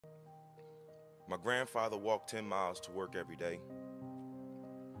My grandfather walked 10 miles to work every day.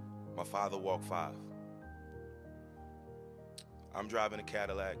 My father walked 5. I'm driving a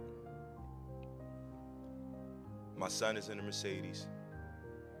Cadillac. My son is in a Mercedes.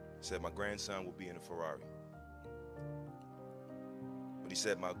 He said my grandson will be in a Ferrari. But he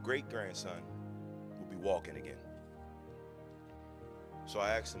said my great-grandson will be walking again. So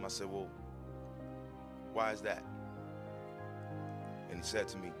I asked him, I said, well, why is that? And he said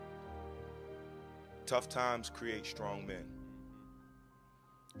to me, tough times create strong men.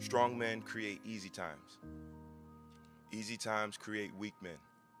 Strong men create easy times. Easy times create weak men.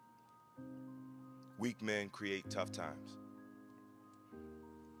 Weak men create tough times.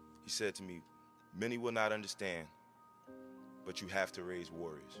 He said to me, many will not understand, but you have to raise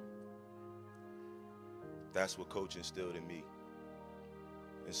warriors. That's what Coach instilled in me,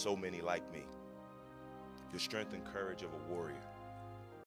 and so many like me. The strength and courage of a warrior.